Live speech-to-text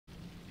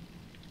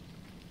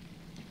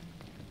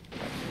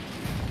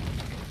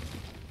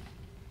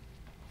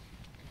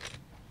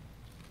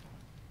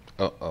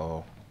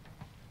Uh-oh.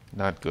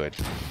 Not good.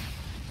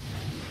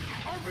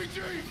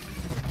 RPG!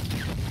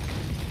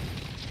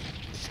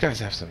 These guys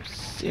have some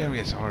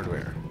serious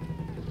hardware.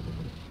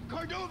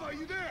 Cordova, are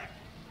you there?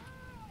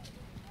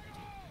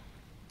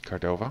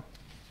 Cordova?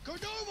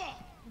 Cordova!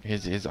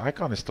 His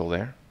icon is still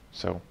there,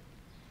 so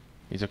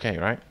he's okay,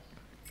 right?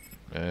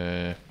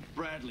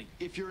 Bradley,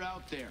 if you're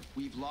out there,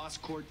 we've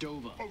lost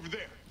Cordova. Over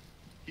there.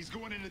 He's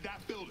going into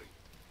that building.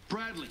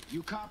 Bradley,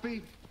 you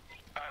copy?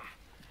 I'm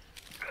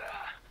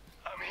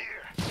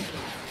here.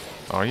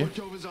 Are you?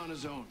 Cordova's on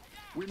his own.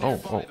 We're Oh,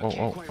 nearby, but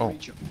can't quite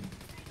reach him.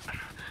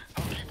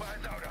 I'll keep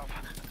eyes out,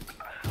 Alpha.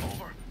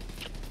 Over.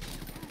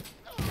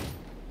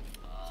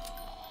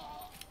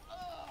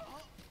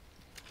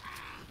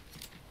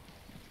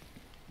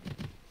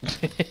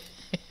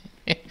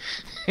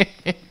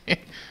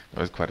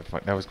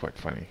 That was quite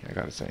funny, I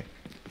gotta say.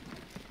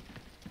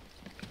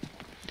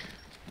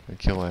 The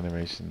kill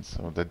animations,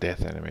 or the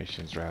death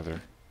animations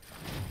rather,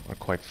 are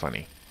quite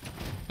funny.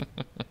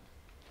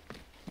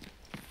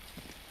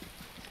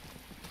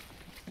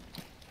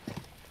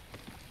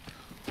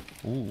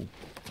 Ooh.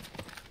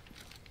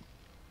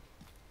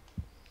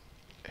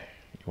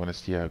 You wanna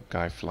see a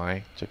guy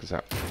fly? Check this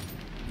out.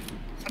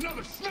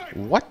 Another sniper!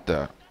 What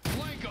the?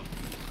 Flank him!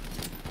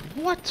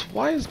 What?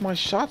 Why is my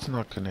shots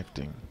not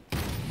connecting?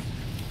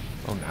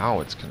 Oh, now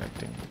it's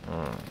connecting.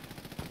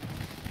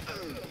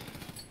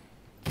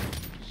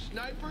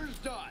 Sniper's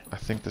done. I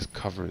think this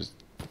cover is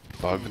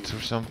bugged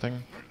or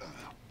something.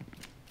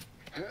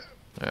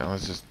 Yeah,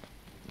 let's just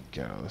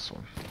get out of this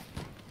one.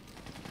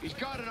 He's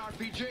got an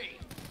RPG.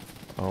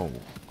 Oh,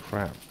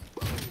 crap.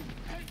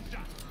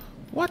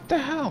 What the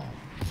hell?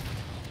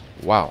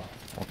 Wow.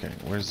 Okay,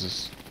 where's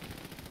this?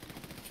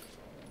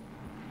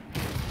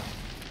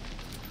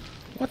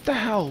 What the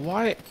hell?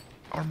 Why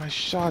are my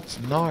shots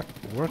not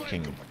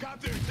working? I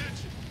got their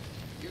attention.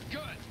 You're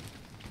good.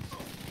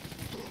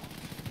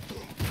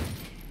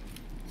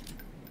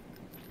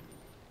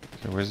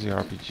 Okay, where's the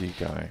RPG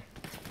guy?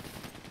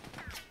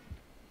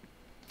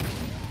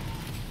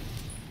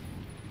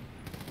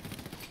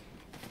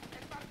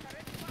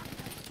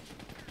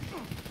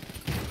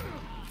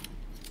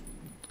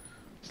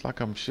 It's like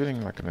I'm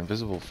shooting like an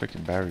invisible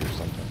freaking barrier or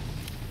something.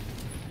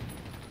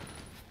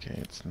 Okay,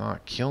 it's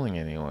not killing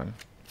anyone.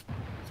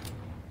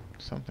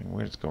 Something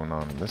weird's going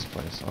on in this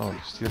place. Oh, you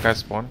see the guy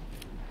spawn?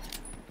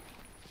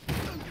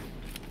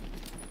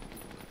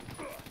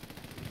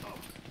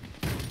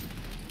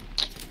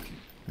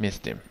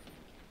 Missed him.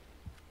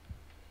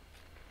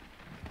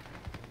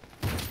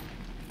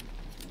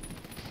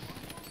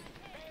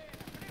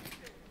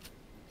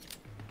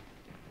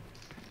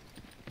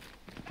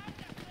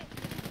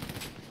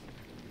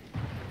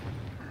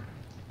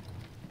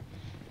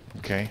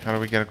 Okay, how do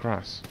we get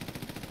across?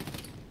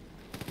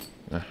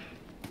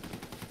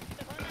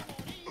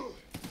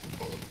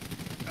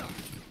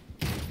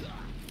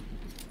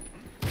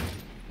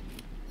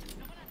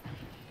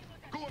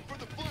 Going for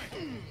the flank.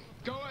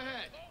 Go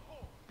ahead.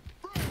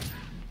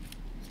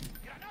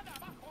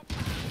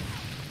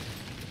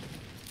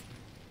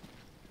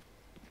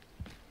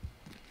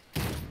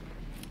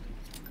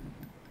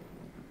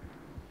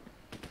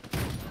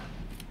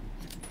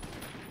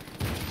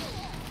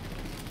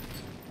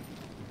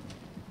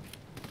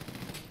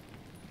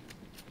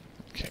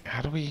 Okay,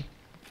 how do we...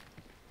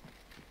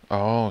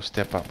 Oh,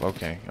 step up.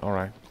 Okay,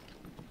 alright.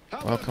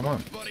 Well, come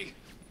on. Buddy.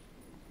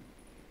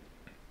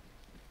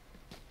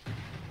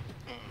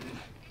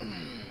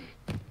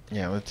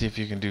 Yeah, let's see if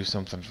you can do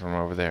something from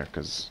over there,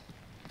 because...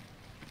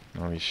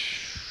 I'll be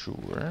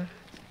sure.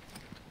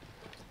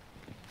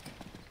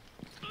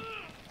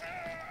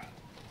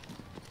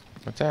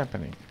 What's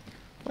happening?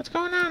 What's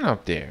going on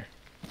up there?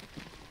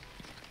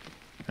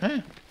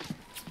 Huh?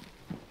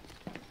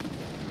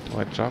 Do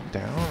I drop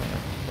down?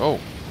 Oh!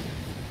 What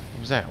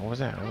was that? What was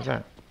that? What was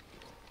that?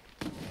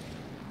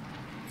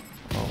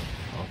 Oh,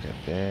 okay,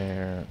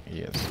 there he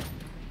is.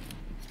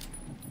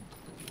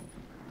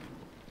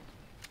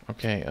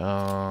 Okay,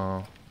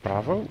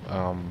 bravo.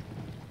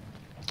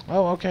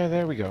 Oh, okay,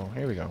 there we go.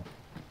 Here we go.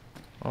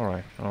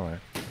 Alright, alright.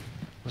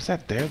 Was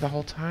that there the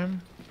whole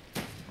time?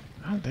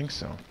 I don't think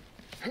so.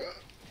 I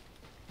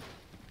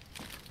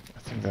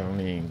think that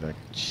only, like,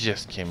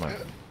 just came up.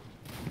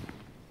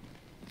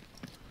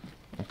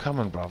 I'm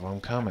coming, bravo.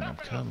 I'm coming. I'm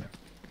coming.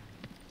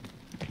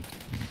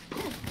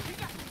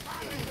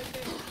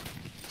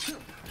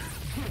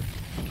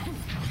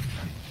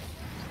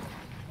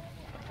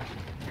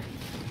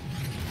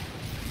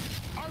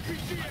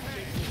 RPG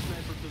ahead.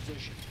 Sniper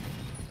position.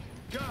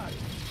 Guys,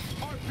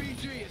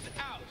 RPG is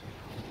out.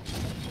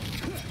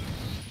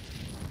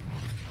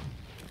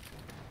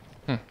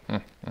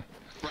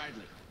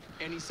 Bradley,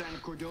 any sign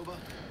of Cordova?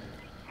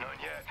 None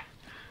yet.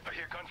 I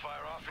hear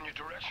gunfire off in your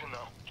direction,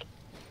 though.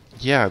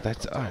 Yeah,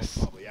 that's us.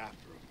 Probably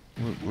after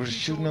him. We're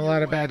shooting a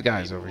lot of bad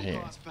guys over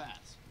here.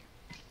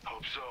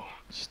 Hope so.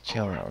 Just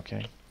chill out,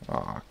 okay?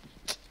 Aw.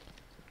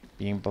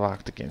 Being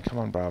blocked again. Come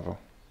on, bravo.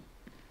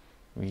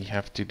 We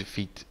have to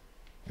defeat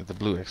the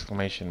blue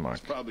exclamation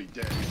mark. Probably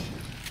dead.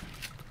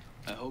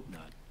 I hope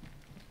not.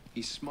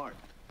 He's smart.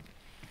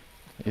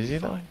 Is he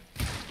though?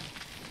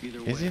 Either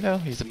Is he way, though?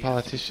 He's a we have to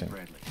politician. get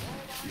Bradley.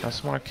 How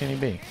smart can he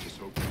be? Just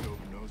hope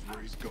Cordova knows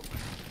where he's going.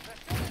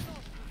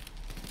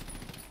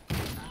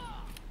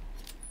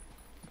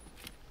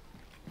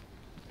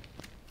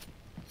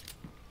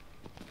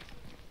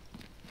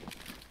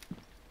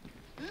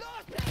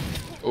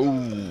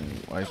 Oh,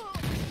 I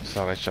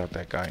thought I shot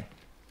that guy.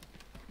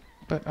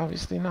 But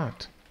obviously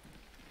not.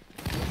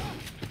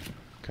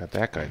 Got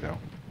that guy though.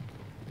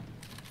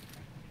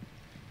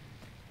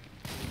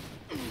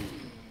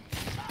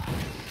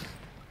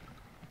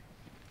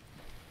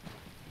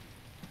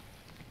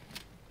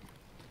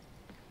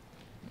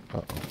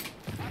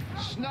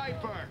 Uh-oh.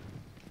 Sniper!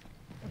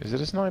 Is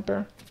it a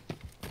sniper?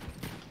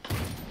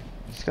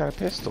 He's got a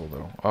pistol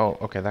though. Oh,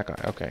 okay, that guy.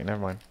 Okay,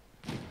 never mind.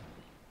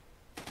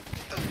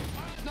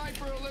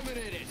 Sniper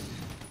eliminated!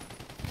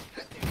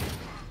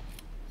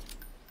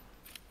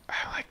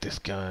 I like this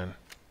gun.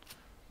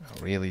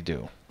 I really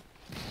do.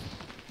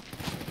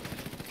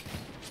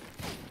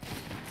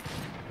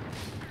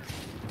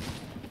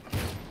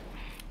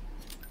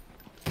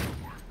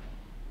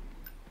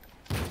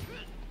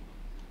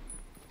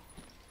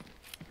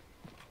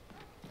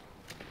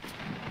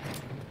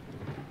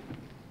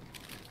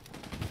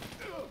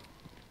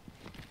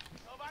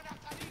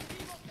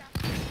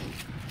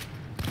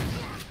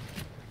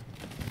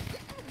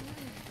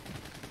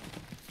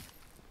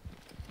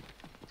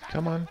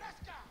 Come on.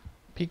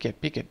 Peek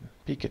it, peek it,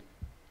 peek it.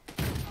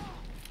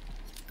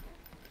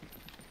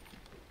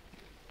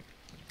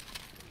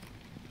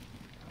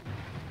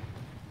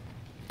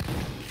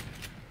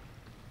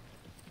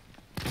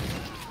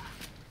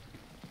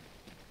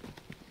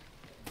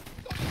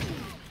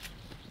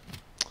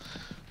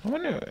 I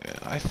wonder,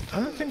 I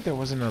don't think there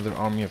was another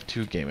Army of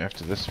Two game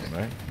after this one,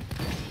 right?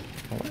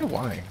 I wonder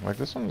why. Like,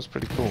 this one was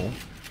pretty cool.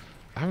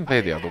 I haven't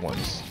played the other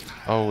ones.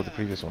 Oh, the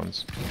previous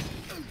ones.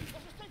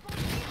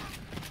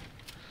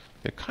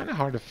 They're kind of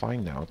hard to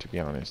find now, to be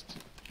honest.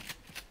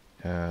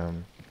 I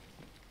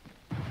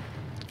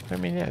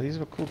mean, yeah, these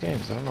were cool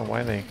games. I don't know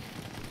why they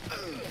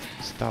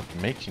stopped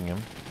making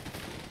them.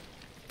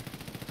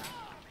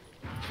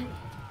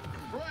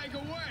 Frag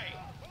away!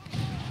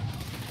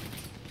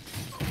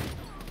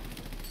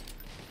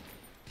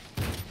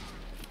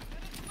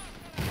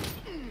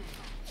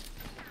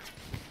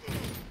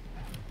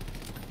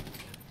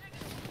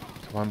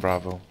 Come on,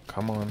 Bravo.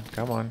 Come on,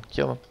 come on.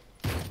 Kill him.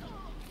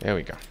 There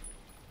we go.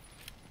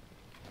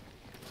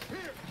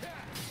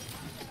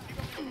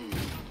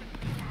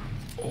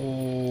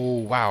 Oh,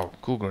 wow.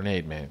 Cool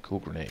grenade, man. Cool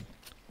grenade.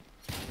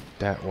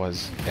 That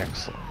was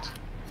excellent.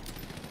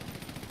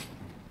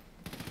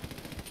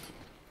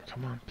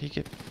 Come on, peek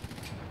it.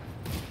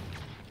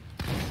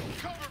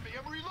 Cover me,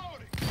 I'm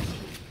reloading.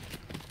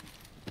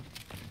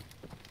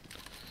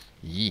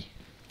 Yee.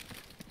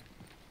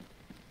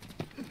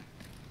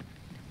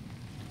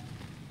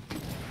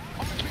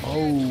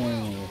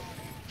 Oh.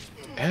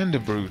 And a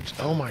brute.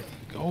 Oh my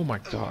god. Oh my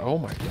god. Oh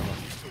my god.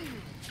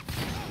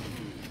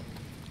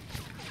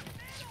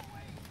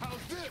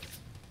 How's this?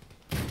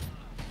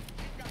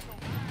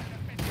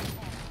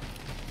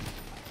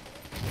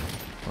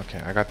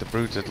 Okay, I got the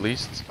brutes at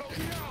least.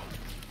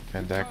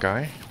 And that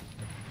guy.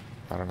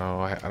 I don't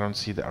know. I don't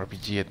see the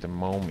RPG at the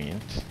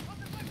moment.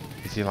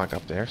 Is he like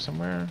up there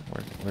somewhere?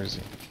 Where is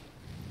he?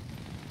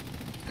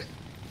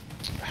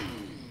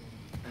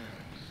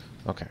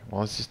 Okay, well,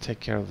 let's just take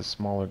care of the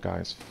smaller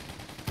guys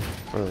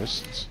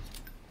first.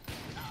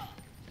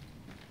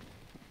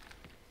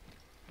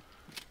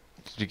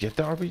 Did you get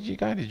the RPG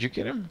guy? Did you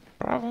get him?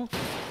 Bravo.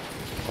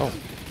 Oh.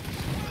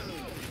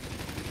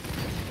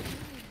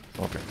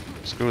 Okay,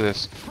 screw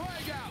this.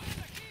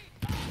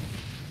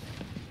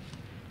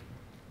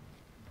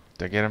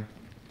 Did I get him?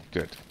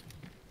 Good.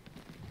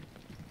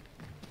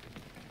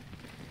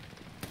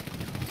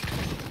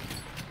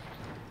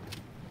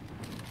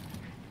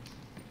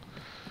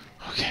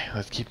 Okay,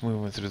 let's keep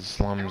moving through the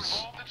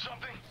slums.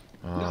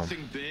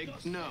 Nothing big,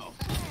 no.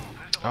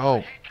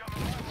 Oh,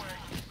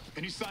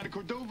 Any sign of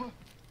Cordova?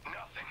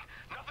 Nothing.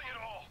 Nothing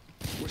at all.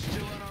 We're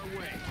still on our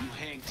way. You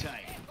hang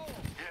tight.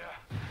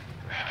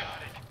 Yeah.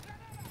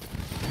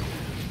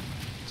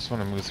 just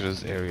want to move through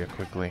this area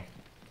quickly.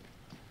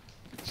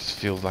 Just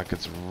feels like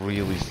it's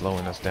really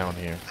slowing us down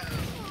here.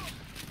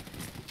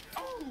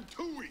 Oh,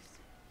 too easy.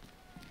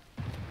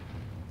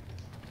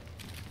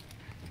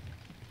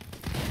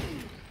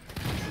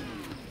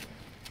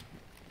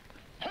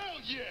 Hell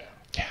yeah!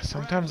 Yeah,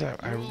 sometimes I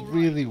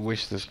really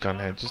wish this gun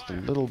had just a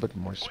little bit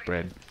more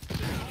spread.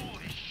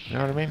 You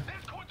know what I mean?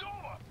 There's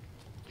Cordova.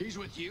 He's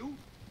with you?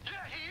 Yeah,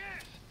 he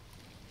is.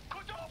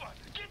 Cordova,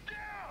 get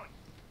down.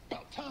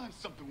 About time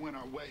something went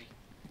our way.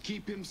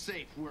 Keep him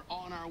safe. We're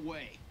on our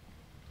way.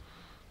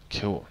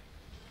 Cool.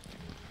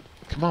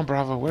 Come on,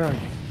 Bravo, where are you?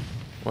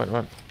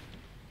 What?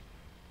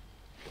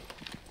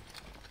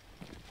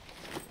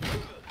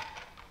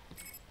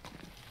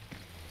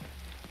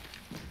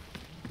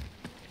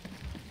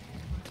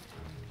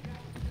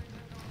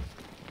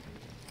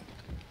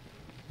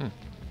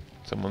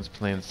 Someone's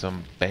playing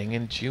some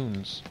banging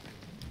tunes.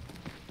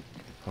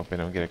 Hope I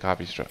don't get a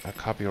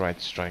copyright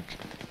strike.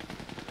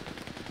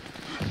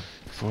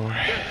 for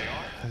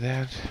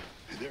that.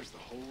 There's the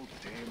whole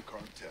damn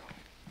cartel.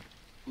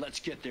 Let's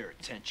get their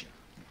attention.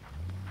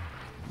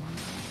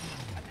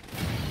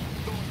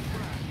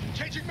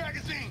 Changing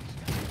magazines.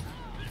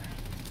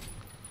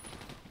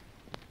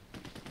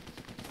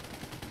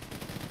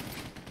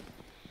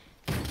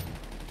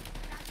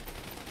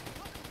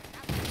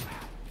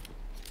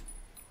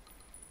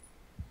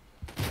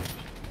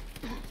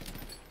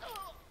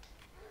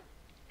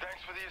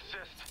 Thanks for the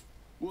assist.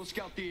 We'll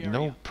scout the area.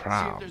 No See if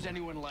problem. there's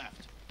anyone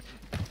left.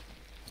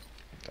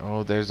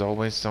 Oh, there's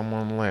always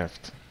someone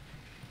left.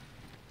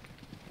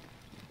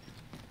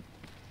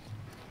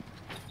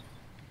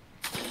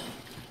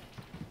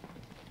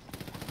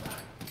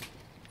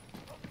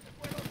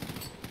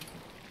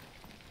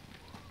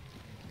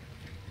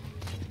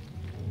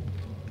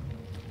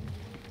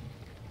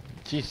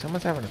 Gee,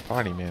 someone's having a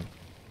party, man.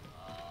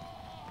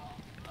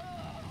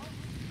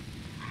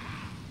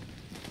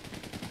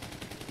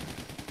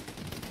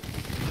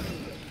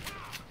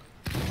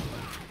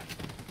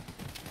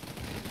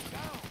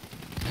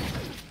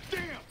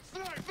 Damn!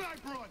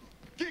 Sniper run!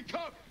 Get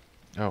covered!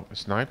 Oh, a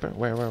sniper?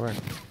 Where?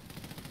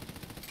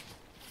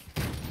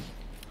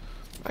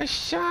 I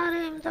shot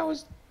him! That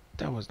was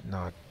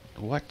not...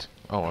 What?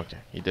 Oh, okay.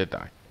 He did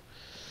die.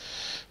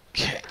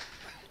 Okay.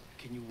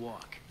 Can you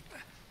walk?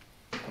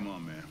 Come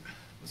on, man.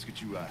 Let's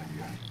get you out of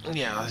here.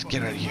 Yeah, let's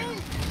get out of here.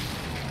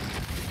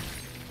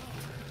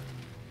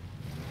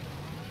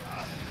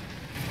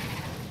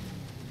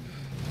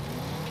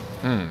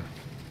 There's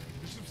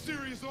some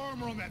serious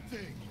armor on that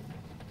thing.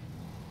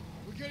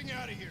 We're getting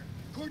out of here.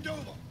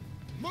 Cordova,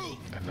 move!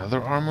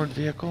 Another armored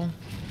vehicle?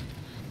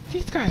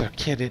 These guys are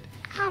kitted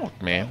out,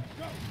 man.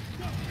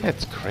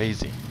 That's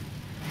crazy.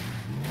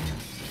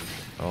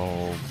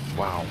 Oh,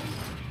 wow.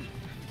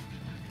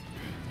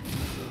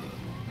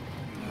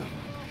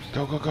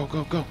 Go.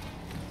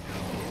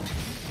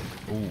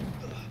 Ooh.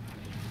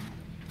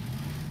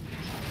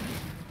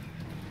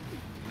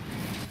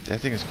 That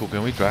thing is cool.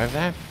 Can we drive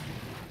that?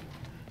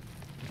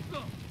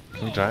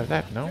 Can we drive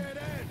that? No?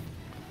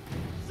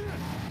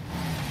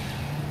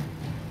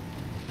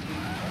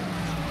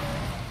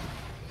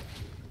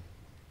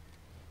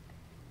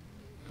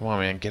 Come on,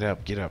 man. Get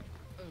up.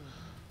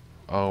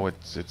 Oh,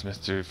 it's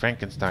Mr.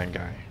 Frankenstein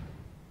guy.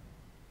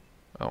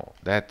 Oh,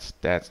 that's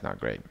not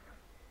great.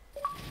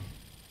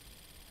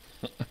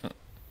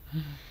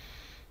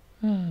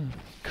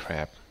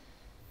 Crap.